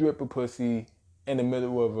stripper pussy in the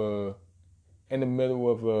middle of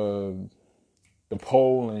the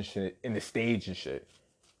pole and shit, in the stage and shit.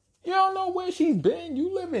 You don't know where she's been.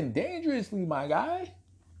 You living dangerously, my guy.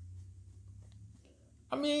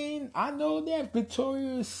 I mean, I know that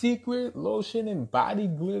Victoria's Secret lotion and body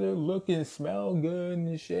glitter look and smell good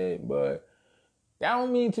and shit, but that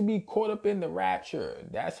don't mean to be caught up in the rapture.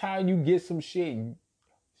 That's how you get some shit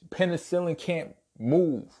penicillin can't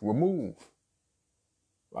remove.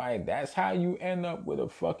 Like, that's how you end up with a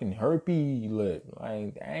fucking herpes lip.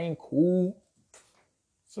 Like, that ain't cool.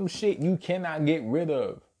 Some shit you cannot get rid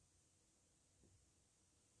of.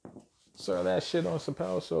 So that shit on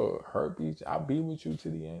Chappelle Show, herpes, I'll be with you to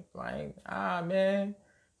the end. Like, man,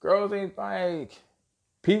 girls ain't like,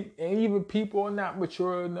 and even people are not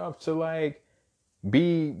mature enough to like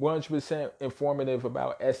be 100% informative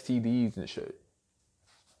about STDs and shit.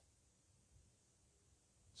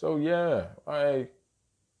 So yeah, like,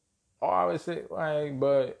 all I would say, like,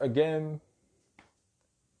 but again,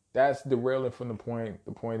 that's derailing from the point.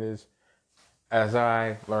 The point is, as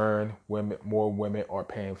I learn, more women are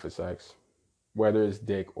paying for sex, whether it's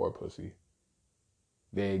dick or pussy.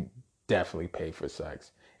 They definitely pay for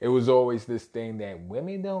sex. It was always this thing that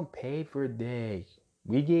women don't pay for dick.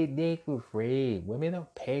 We get dick for free. Women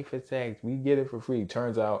don't pay for sex. We get it for free.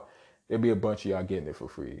 Turns out there'll be a bunch of y'all getting it for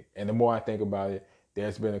free. And the more I think about it,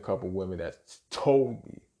 there's been a couple women that told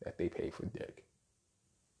me that they pay for dick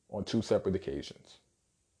on 2 separate occasions.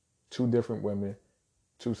 2 different women,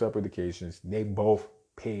 2 separate occasions. They both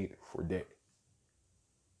paid for dick.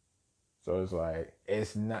 So it's like,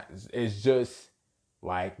 it's just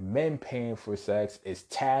like men paying for sex is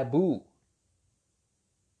taboo.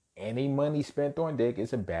 Any money spent on dick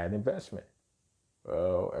is a bad investment.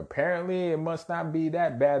 Well, apparently it must not be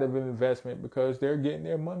that bad of an investment because they're getting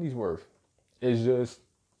their money's worth. It's just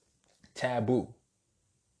taboo.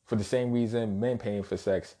 For the same reason men paying for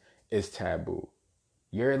sex is taboo.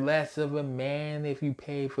 You're less of a man if you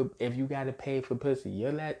gotta pay for pussy.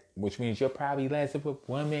 Which means you're probably less of a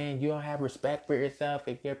woman. You don't have respect for yourself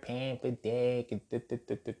if you're paying for dick.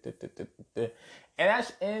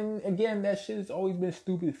 And again, that shit has always been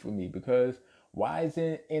stupid for me, because why isn't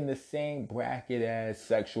it in the same bracket as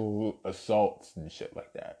sexual assaults and shit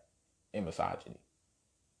like that and misogyny?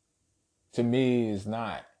 To me, it's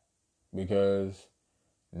not, because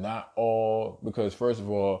first of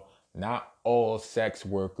all, not all sex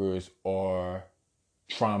workers are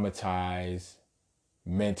traumatized,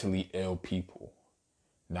 mentally ill people.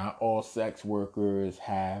 Not all sex workers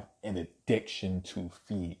have an addiction to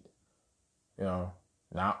feed. You know,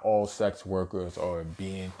 not all sex workers are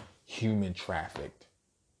being human trafficked.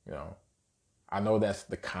 You know, I know that's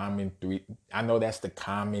the common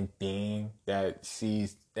theme that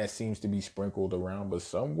seems to be sprinkled around, but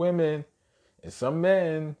some women and some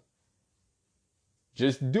men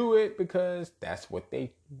just do it because that's what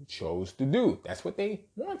they chose to do. That's what they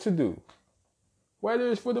want to do. Whether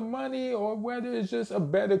it's for the money or whether it's just a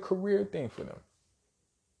better career thing for them.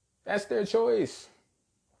 That's their choice.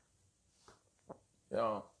 You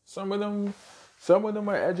know, some of them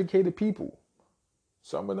are educated people.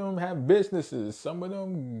 Some of them have businesses. Some of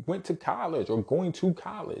them went to college or going to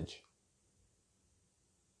college.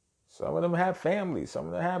 Some of them have families. Some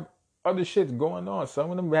of them have other shit going on. Some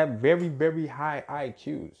of them have very, very high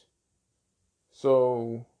IQs.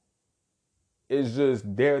 So it's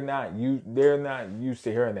just they're not used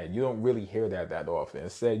to hearing that. You don't really hear that often.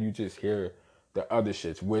 Instead, you just hear the other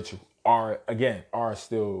shits, which are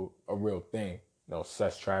still a real thing. You know,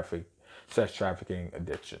 sex trafficking,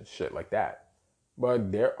 addiction, shit like that.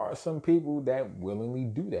 But there are some people that willingly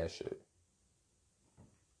do that shit.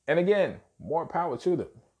 And again, more power to them.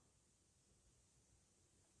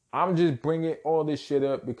 I'm just bringing all this shit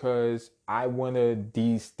up because I want to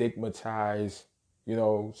destigmatize,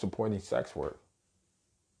 supporting sex work.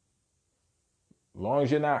 As long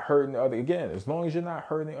as you're not hurting as long as you're not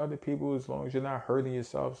hurting other people, as long as you're not hurting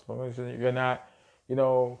yourself, as long as you're not,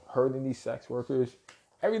 hurting these sex workers,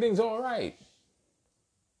 everything's all right.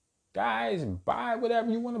 Guys, buy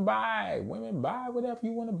whatever you want to buy. Women, buy whatever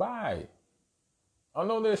you want to buy. I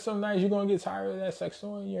know there's some nights you're going to get tired of that sex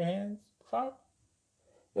toy in your hands. Fuck.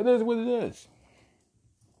 It is what it is.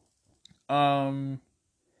 But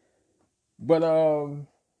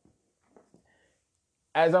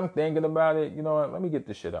as I'm thinking about it, you know what? Let me get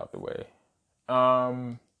this shit out the way.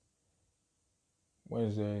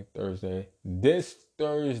 Wednesday, Thursday. This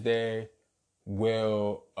Thursday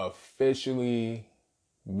will officially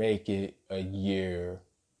make it a year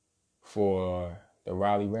for the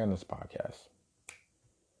Riley Randoms podcast.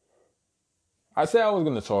 I said I was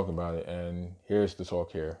going to talk about it, and here's the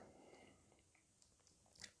talk here.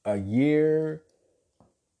 A year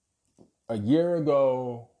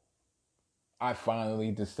ago, I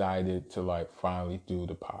finally decided to finally do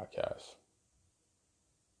the podcast.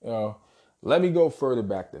 Let me go further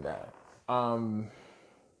back than that.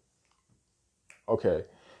 Okay.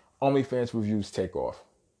 OnlyFans reviews take off.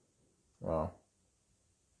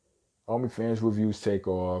 OnlyFans reviews take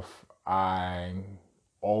off. I'm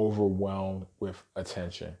overwhelmed with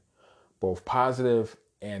attention, both positive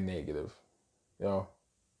and negative.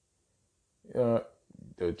 The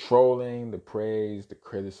trolling, the praise, the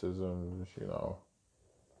criticisms,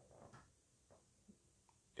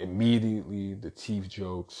 immediately the teeth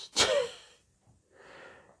jokes.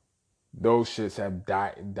 Those shits have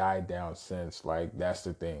died down since. That's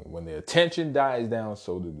the thing. When the attention dies down,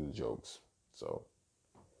 so do the jokes. So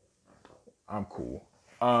I'm cool.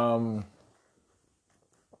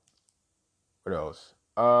 What else?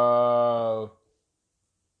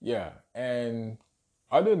 Yeah, and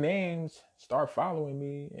other names start following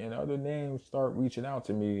me, and other names start reaching out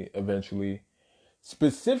to me eventually.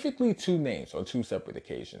 Specifically 2 names on 2 separate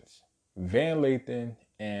occasions. Van Lathan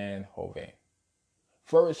and Hovain.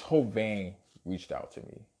 First, Hovain reached out to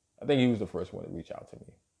me. I think he was the first one to reach out to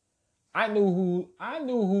me. I knew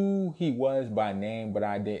who he was by name, but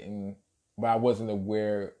I wasn't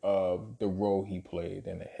aware of the role he played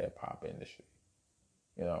in the hip hop industry.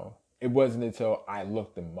 It wasn't until I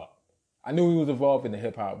looked him up. I knew he was involved in the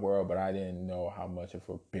hip hop world, but I didn't know how much of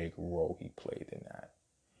a big role he played in that.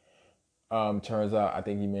 Turns out, I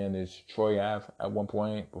think he managed Troy Ave at one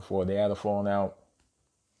point before they had a falling out.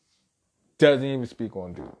 Doesn't even speak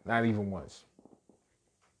on dude, not even once.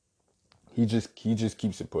 He just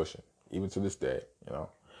keeps it pushing, even to this day.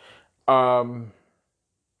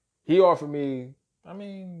 He offered me.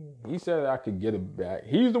 He said I could get a bag.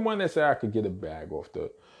 He's the one that said I could get a bag off the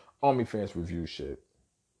OnlyFans review shit.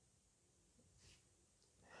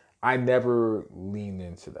 I never leaned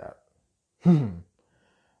into that. And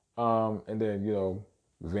then,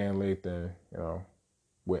 Van Lathan,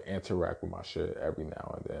 would interact with my shit every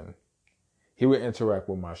now and then. He would interact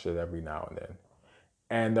with my shit every now and then.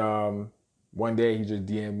 And one day he just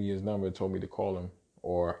DM'd me his number and told me to call him.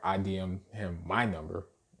 Or I DM'd him my number.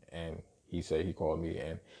 And he said he called me.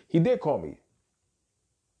 And he did call me.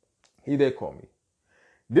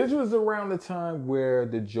 This was around the time where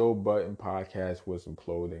the Joe Budden podcast was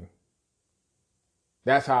imploding.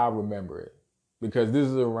 That's how I remember it. Because this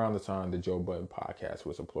is around the time the Joe Budden podcast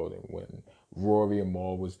was imploding, when Rory and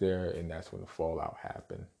Mal was there, and that's when the fallout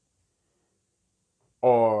happened.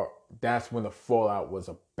 Or that's when the fallout was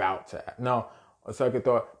about to happen. No, on second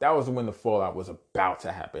thought, that was when the fallout was about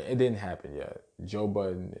to happen. It didn't happen yet. Joe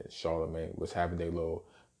Budden and Charlamagne was having their little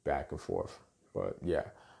back and forth. But yeah.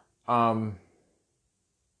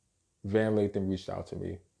 Van Lathan reached out to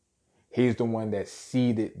me. He's the one that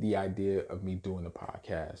seeded the idea of me doing the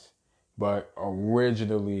podcast. But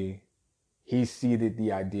originally, he seeded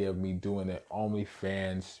the idea of me doing an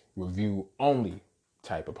OnlyFans review only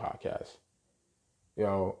type of podcast.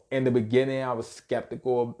 In the beginning, I was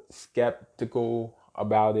skeptical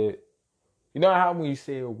about it. You know how when you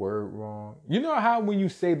say a word wrong? You know how when you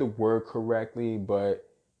say the word correctly, but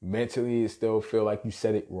mentally it still feel like you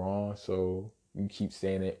said it wrong, so you keep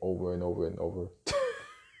saying it over and over and over.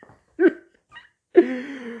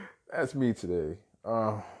 That's me today.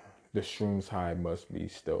 The shrooms high must be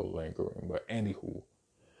still lingering. But anywho.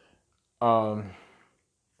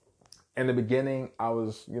 In the beginning, I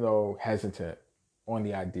was, hesitant on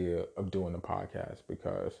the idea of doing the podcast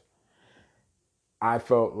because I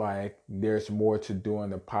felt like there's more to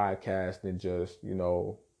doing the podcast than just,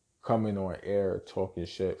 coming on air talking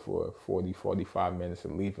shit for 40, 45 minutes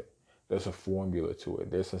and leaving. There's a formula to it.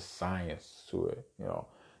 There's a science to it.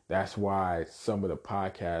 That's why some of the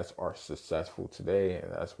podcasts are successful today,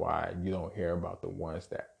 and that's why you don't hear about the ones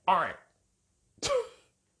that aren't.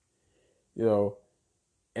 You know,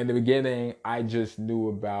 in the beginning, I just knew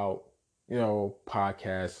about,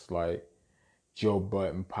 podcasts like Joe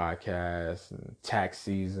Budden podcast and Tax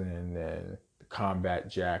Season and Combat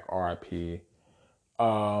Jack RIP,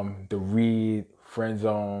 the Read, Friend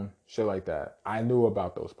Zone, shit like that. I knew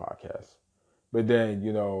about those podcasts. But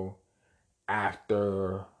then,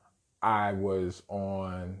 after I was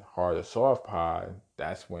on Hard or Soft Pod,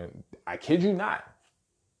 that's when, I kid you not,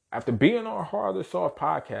 after being on Hard or Soft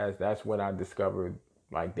podcast, that's when I discovered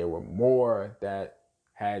like there were more that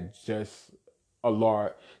had just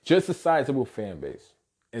a sizable fan base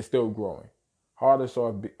and still growing. Hard or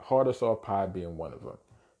Soft Pod being one of them.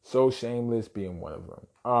 So Shameless being one of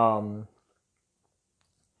them.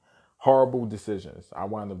 Horrible Decisions. I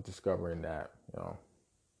wound up discovering that,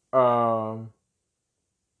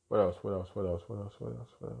 What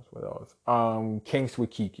else? Kinks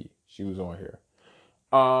with Kiki. She was on here.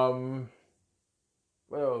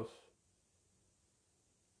 What else?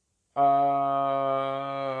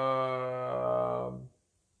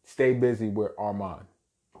 Stay Busy with Armand.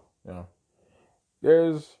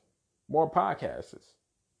 There's more podcasts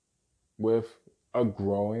with a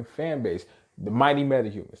growing fan base. The Mighty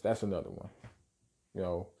Metahumans, that's another one.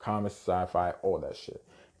 Comics, sci-fi, all that shit.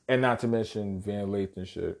 And not to mention Van Lathan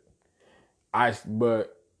shit.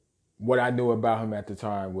 But what I knew about him at the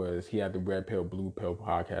time was he had the Red Pill, Blue Pill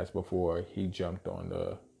podcast before he jumped on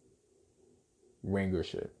the Ringer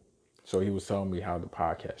shit. So he was telling me how the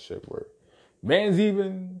podcast shit worked. Man's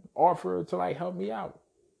even offered to like help me out,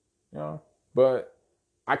 But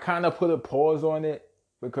I kind of put a pause on it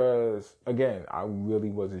because, again, I really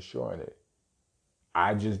wasn't sure on it.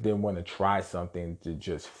 I just didn't want to try something to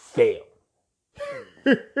just fail.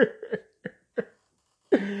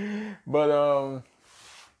 But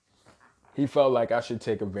he felt like I should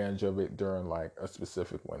take advantage of it during like a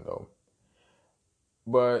specific window.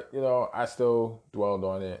 But, I still dwelled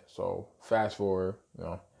on it. So fast forward,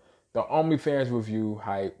 the OnlyFans review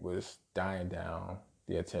hype was dying down.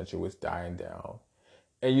 The attention was dying down.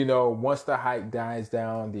 And, once the hype dies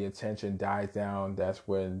down, the attention dies down, that's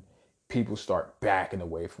when people start backing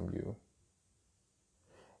away from you.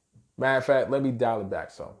 Matter of fact, let me dial it back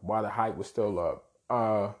some. While the hype was still up,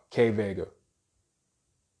 Kay Vega,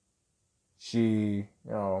 she,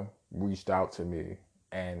 reached out to me,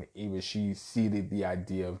 and even she seeded the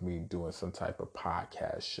idea of me doing some type of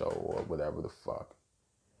podcast show or whatever the fuck.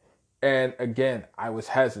 And again, I was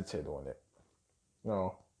hesitant on it.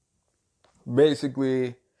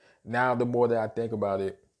 Basically, now the more that I think about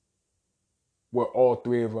it, what all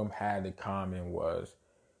three of them had in common was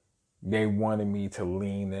they wanted me to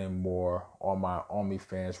lean in more on my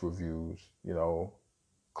OnlyFans reviews,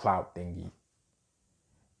 clout thingy.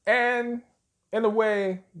 And in a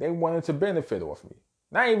way, they wanted to benefit off me.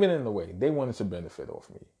 Not even in a way, they wanted to benefit off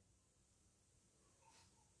me.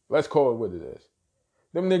 Let's call it what it is.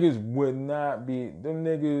 Them niggas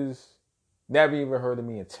never even heard of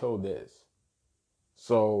me until this.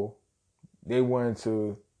 So they wanted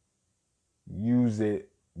to use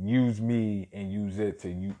me and use it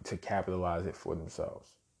to capitalize it for themselves.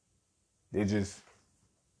 They just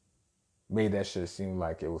made that shit seem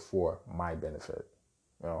like it was for my benefit,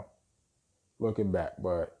 looking back.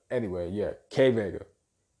 But anyway, yeah, Kay Vega.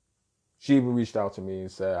 She even reached out to me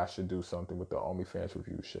and said I should do something with the OnlyFans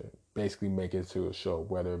review shit. Basically make it to a show,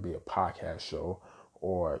 whether it be a podcast show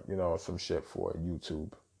or, some shit for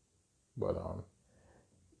YouTube. But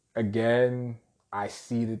again, I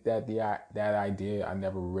seeded that idea. I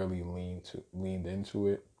never really leaned into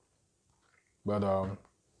it. But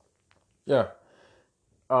yeah.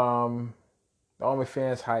 The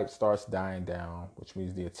OnlyFans hype starts dying down, which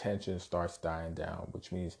means the attention starts dying down,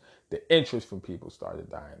 which means the interest from people started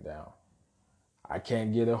dying down. I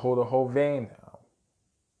can't get a hold of Hovain now.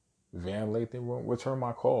 Van Lathan won't return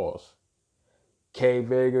my calls. Kay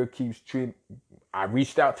Vega keeps treating... I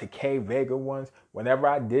reached out to Kay Vega once. Whenever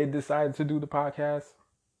I did decide to do the podcast,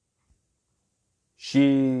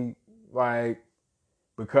 she,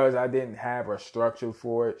 because I didn't have a structure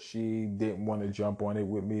for it, she didn't want to jump on it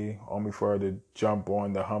with me, only for her to jump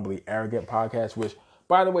on the Humbly Arrogant podcast, which,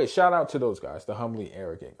 by the way, shout out to those guys, the Humbly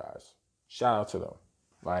Arrogant guys. Shout out to them.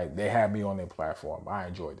 They had me on their platform. I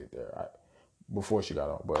enjoyed it there before she got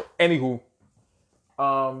on. But anywho,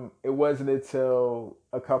 it wasn't until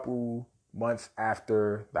a couple months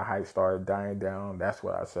after the hype started dying down, that's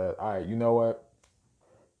what I said, all right, you know what?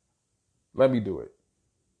 Let me do it.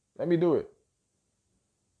 I'm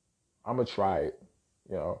going to try it,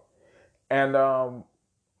 And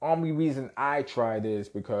only reason I tried is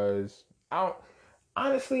because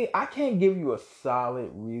honestly, I can't give you a solid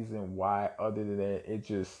reason why other than that it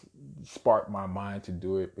just sparked my mind to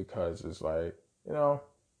do it because it's like,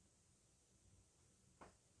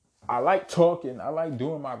 I like talking. I like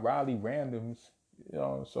doing my Raleigh randoms,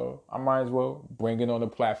 so I might as well bring it on a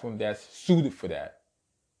platform that's suited for that.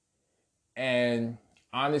 And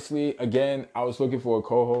honestly, again, I was looking for a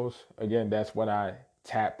co-host. Again, that's when I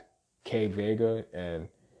tapped Kay Vega, and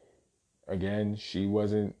again, she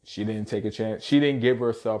didn't take a chance. She didn't give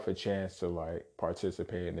herself a chance to like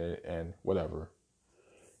participate in it and whatever.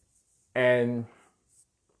 And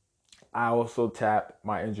I also tapped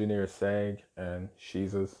my engineer Sag and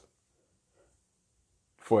Jesus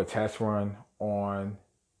for a test run on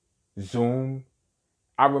Zoom.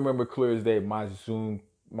 I remember clear as day my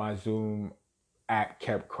Zoom app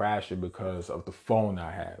kept crashing because of the phone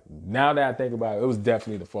I had. Now that I think about it, it was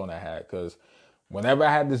definitely the phone I had because whenever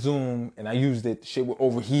I had the Zoom and I used it, shit would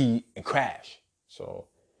overheat and crash. So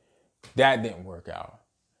that didn't work out.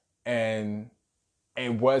 And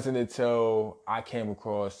it wasn't until I came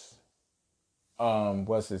across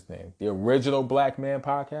what's his name? The Original Black Man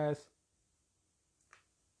podcast.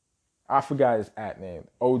 I forgot his name.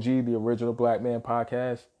 OG, The Original Black Man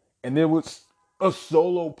podcast. And it was a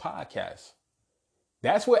solo podcast.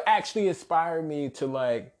 That's what actually inspired me to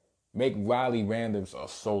like make Raleigh Randoms a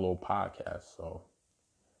solo podcast. So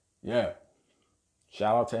yeah.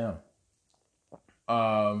 Shout out to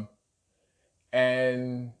him.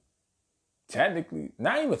 And technically,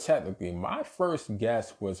 not even technically, my first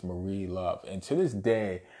guest was Marie Love. And to this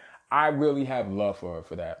day, I really have love for her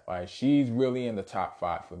for that. Like, she's really in the top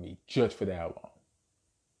 5 for me, just for that alone.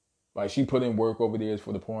 Like, she put in work over the years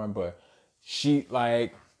for the porn, but she,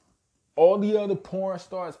 like, all the other porn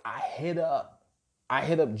stars, I hit up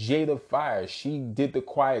Jada Fire. She did the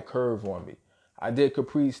Quiet Curve on me. I did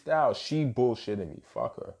Capri Styles. She bullshitted me.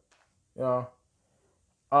 Fuck her. You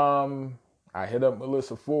know? I hit up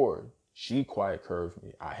Melissa Ford. She quiet curved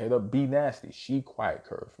me. I hit up B Nasty. She quiet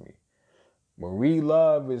curved me. Marie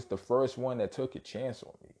Love is the first one that took a chance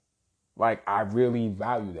on me. Like, I really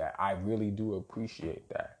value that. I really do appreciate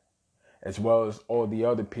that. As well as all the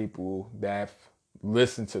other people that have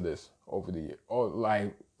listened to this over the year. Or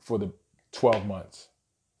like for the 12 months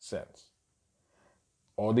since.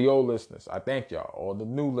 All the old listeners, I thank y'all. All the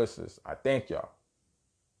new listeners, I thank y'all.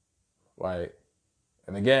 Like,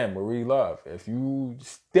 and again, Marie Love, if you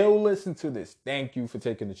still listen to this, thank you for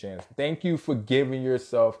taking the chance. Thank you for giving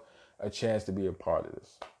yourself a chance to be a part of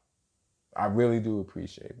this. I really do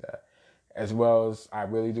appreciate that. As well as I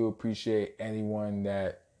really do appreciate anyone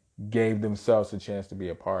that gave themselves a chance to be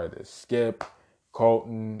a part of this. Skip,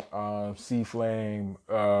 Colton, C-Flame,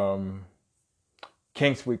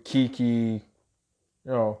 Kinks with Kiki,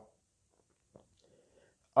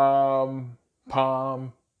 Palm,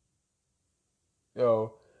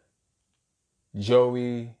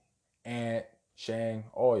 Joey, Ant, Shang,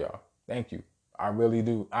 all y'all. Thank you. I really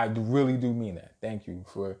do. I really do mean that. Thank you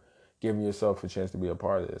for giving yourself a chance to be a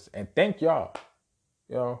part of this. And thank y'all.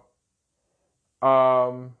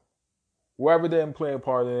 Whoever didn't play a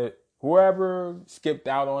part in it, whoever skipped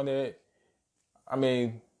out on it, I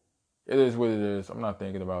mean, it is what it is. I'm not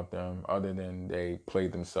thinking about them other than they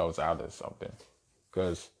played themselves out of something.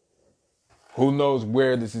 Because who knows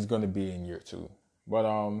where this is going to be in year 2.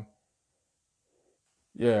 But,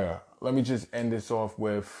 yeah, let me just end this off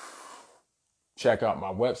with check out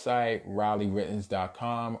my website,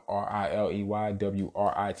 RileyWrittens.com,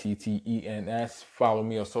 RileyWrittens. Follow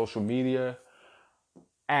me on social media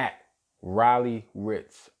at Riley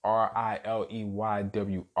Ritz,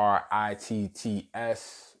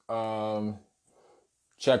 RileyWritts.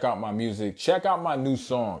 Check out my music. Check out my new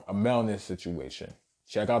song, A Melness Situation.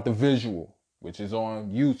 Check out the visual, which is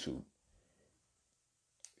on YouTube.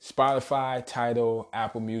 Spotify, Tidal,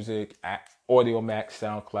 Apple Music, Audio Max,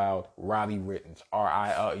 SoundCloud, Riley Rittens,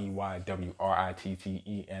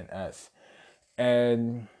 RileyWrittens.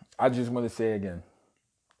 And I just want to say again,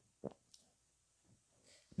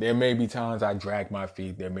 there may be times I drag my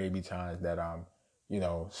feet. There may be times that I'm,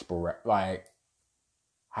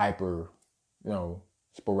 hyper,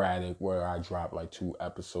 sporadic, where I drop like 2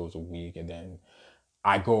 episodes a week and then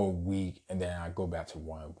I go a week and then I go back to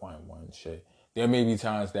one shit. There may be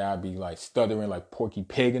times that I'll be like stuttering like Porky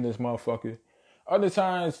Pig in this motherfucker. Other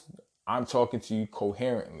times I'm talking to you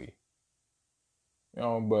coherently.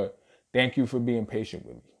 But thank you for being patient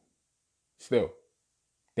with me. Still,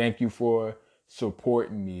 thank you for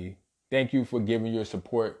supporting me. Thank you for giving your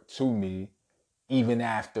support to me even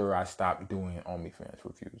after I stopped doing OnlyFans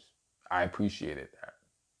reviews. I appreciated that.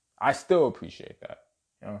 I still appreciate that.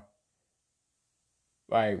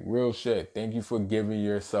 Like, real shit. Thank you for giving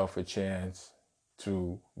yourself a chance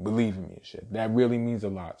to believe in me and shit. That really means a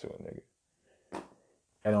lot to a nigga.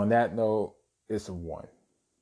 And on that note, it's a 1.